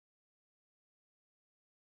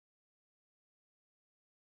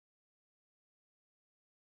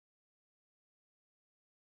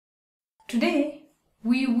Today,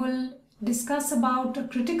 we will discuss about a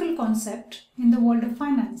critical concept in the world of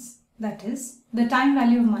finance, that is, the time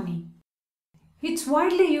value of money. It's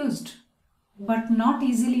widely used, but not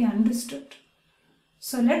easily understood.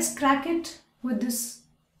 So let's crack it with this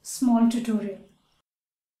small tutorial.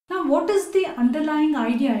 Now, what is the underlying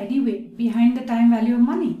idea anyway behind the time value of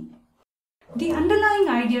money? The underlying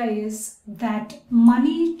idea is that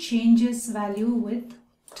money changes value with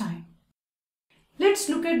time. Let's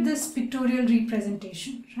look at this pictorial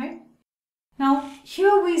representation, right? Now,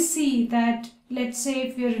 here we see that, let's say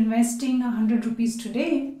if we are investing 100 rupees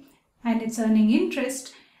today and it's earning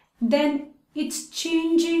interest, then it's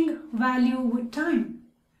changing value with time.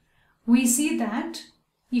 We see that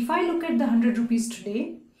if I look at the 100 rupees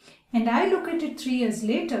today and I look at it 3 years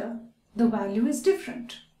later, the value is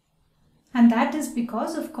different. And that is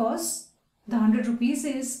because, of course, the 100 rupees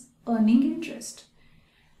is earning interest.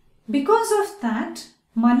 Because of that,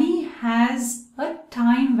 money has a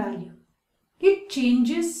time value. It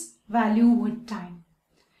changes value with time.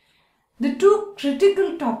 The two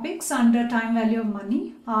critical topics under time value of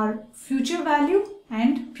money are future value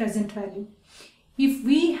and present value. If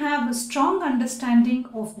we have a strong understanding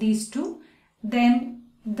of these two, then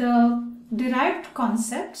the derived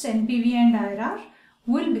concepts NPV and IRR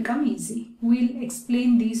will become easy. We'll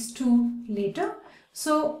explain these two later.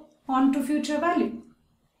 So on to future value.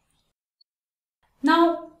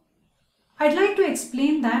 Now, I'd like to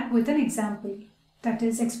explain that with an example. That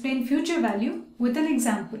is, explain future value with an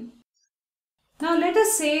example. Now, let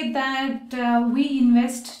us say that we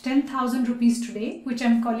invest 10,000 rupees today, which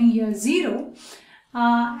I'm calling year 0,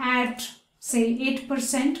 at say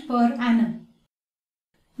 8% per annum.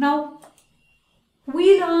 Now,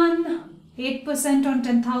 we'll earn 8% on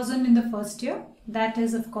 10,000 in the first year. That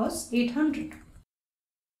is, of course, 800.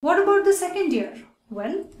 What about the second year?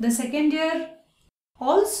 Well, the second year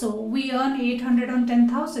also, we earn 800 on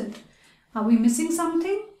 10,000. Are we missing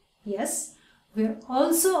something? Yes, we're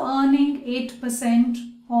also earning 8%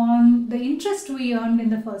 on the interest we earned in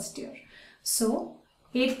the first year. So,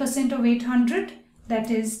 8% of 800, that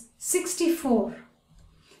is 64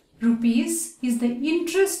 rupees, is the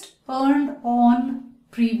interest earned on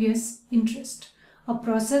previous interest, a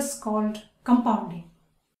process called compounding.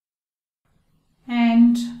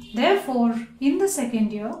 And therefore, in the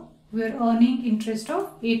second year, we are earning interest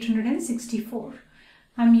of 864.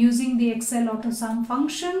 I'm using the Excel AutoSum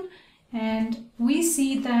function and we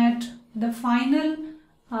see that the final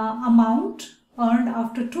amount earned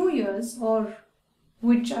after 2 years, or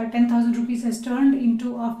which our 10,000 rupees has turned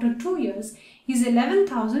into after 2 years, is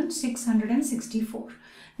 11,664.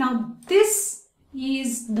 Now this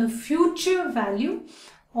is the future value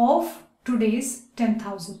of today's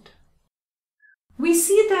 10,000. We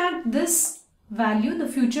see that this value, the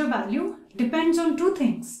future value, depends on two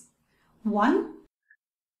things. One,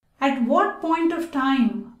 at what point of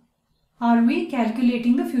time are we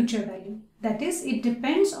calculating the future value? That is, it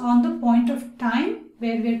depends on the point of time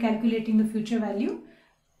where we are calculating the future value,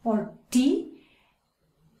 or T.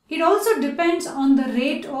 It also depends on the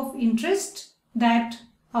rate of interest that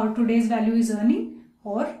our today's value is earning,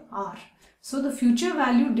 or R. So the future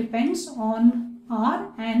value depends on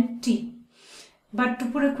R and T. But to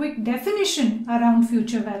put a quick definition around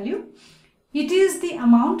future value, it is the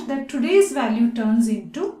amount that today's value turns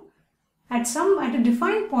into at a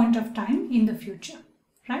defined point of time in the future,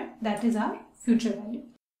 right? That is our future value.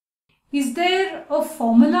 Is there a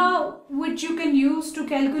formula which you can use to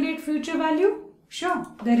calculate future value? Sure,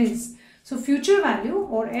 there is. So future value,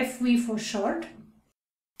 or FV for short,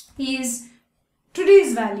 is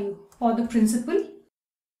today's value, or the principal,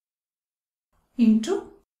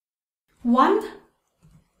 into 1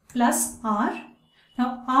 plus R.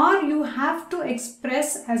 Now R you have to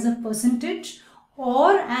express as a percentage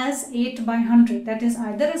or as 8 by 100. That is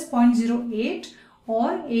either as 0.08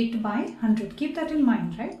 or 8 by 100. Keep that in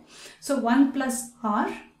mind, right? So 1 plus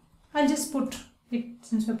R, I'll just put it,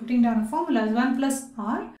 since we're putting down a formula, as 1 plus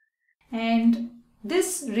R, and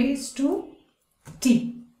this raised to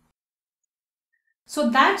T. So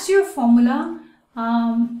that's your formula,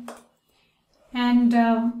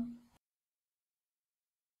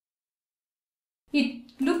 it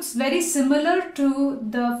looks very similar to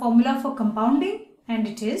the formula for compounding, and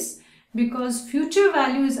it is because future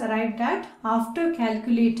value is arrived at after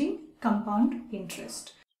calculating compound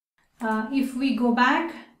interest. If we go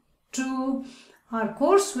back to our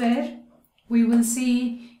courseware, we will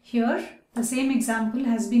see here the same example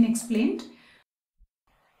has been explained.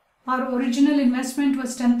 Our original investment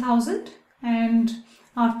was 10,000 and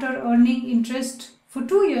after earning interest for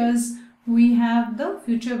 2 years, we have the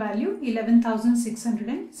future value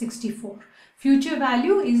 11,664. Future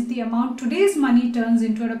value is the amount today's money turns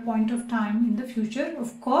into at a point of time in the future,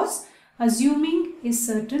 of course, assuming a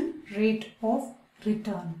certain rate of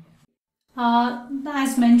return.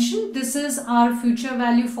 As mentioned, this is our future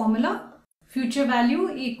value formula. Future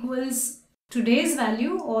value equals today's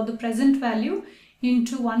value or the present value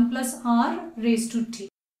into 1 plus r raised to t.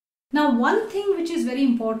 Now, one thing which is very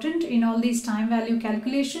important in all these time value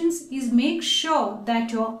calculations is make sure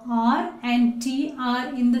that your R and T are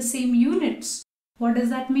in the same units. What does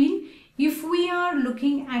that mean? If we are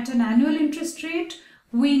looking at an annual interest rate,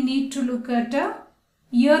 we need to look at a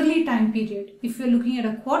yearly time period. If you're looking at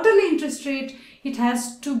a quarterly interest rate, it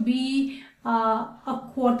has to be a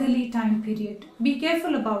quarterly time period. Be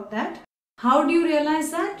careful about that. How do you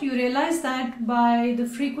realize that? You realize that by the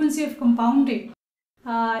frequency of compounding.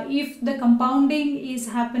 If the compounding is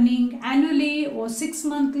happening annually or 6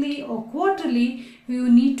 monthly or quarterly, you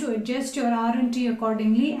need to adjust your R and T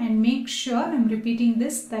accordingly and make sure, I'm repeating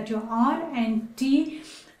this, that your R and T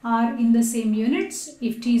are in the same units.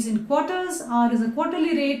 If T is in quarters, R is a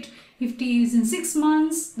quarterly rate. If T is in 6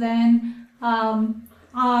 months, then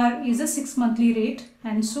R is a 6 monthly rate,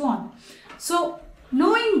 and so on. So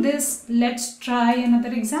knowing this, let's try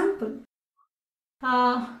another example.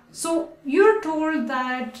 So you're told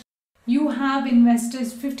that you have invested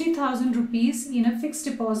 50,000 rupees in a fixed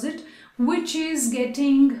deposit which is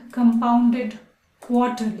getting compounded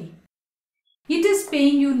quarterly. It is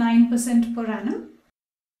paying you 9% per annum.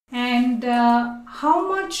 And how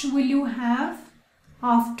much will you have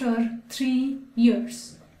after 3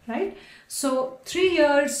 years, right? So 3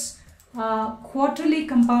 years quarterly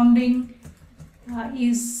compounding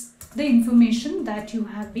is the information that you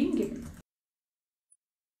have been given.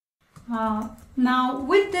 Now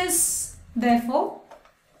with this, therefore,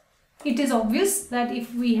 it is obvious that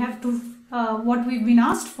if we have to, what we've been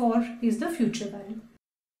asked for is the future value.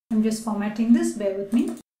 I'm just formatting this, bear with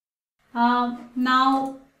me.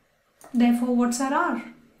 Now, therefore, what's our R?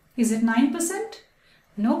 Is it 9%?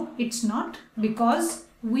 No, it's not, because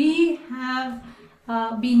we have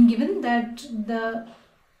been given that the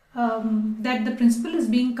principal is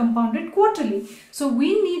being compounded quarterly. So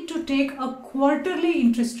we need to take a quarterly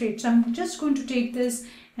interest rate. So I'm just going to take this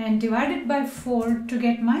and divide it by 4 to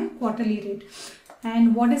get my quarterly rate.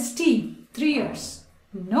 And what is T? 3 years.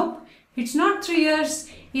 Nope, it's not 3 years,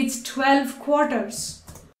 it's 12 quarters.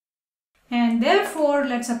 And therefore,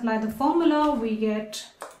 let's apply the formula. We get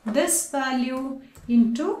this value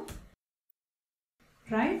into,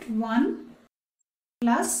 right, 1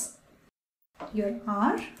 plus your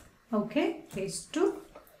R, okay, raised to,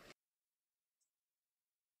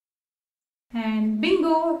 and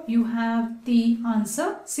bingo, you have the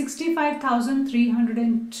answer.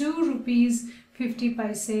 65,302 rupees 50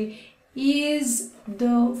 paise is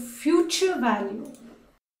the future value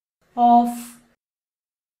of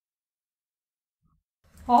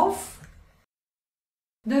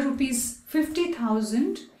the rupees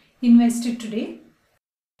 50,000 invested today.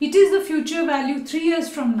 It is the future value 3 years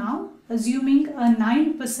from now, assuming a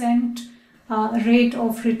 9% rate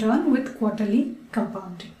of return with quarterly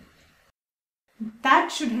compounding.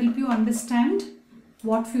 That should help you understand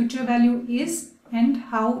what future value is and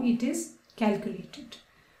how it is calculated.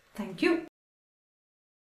 Thank you.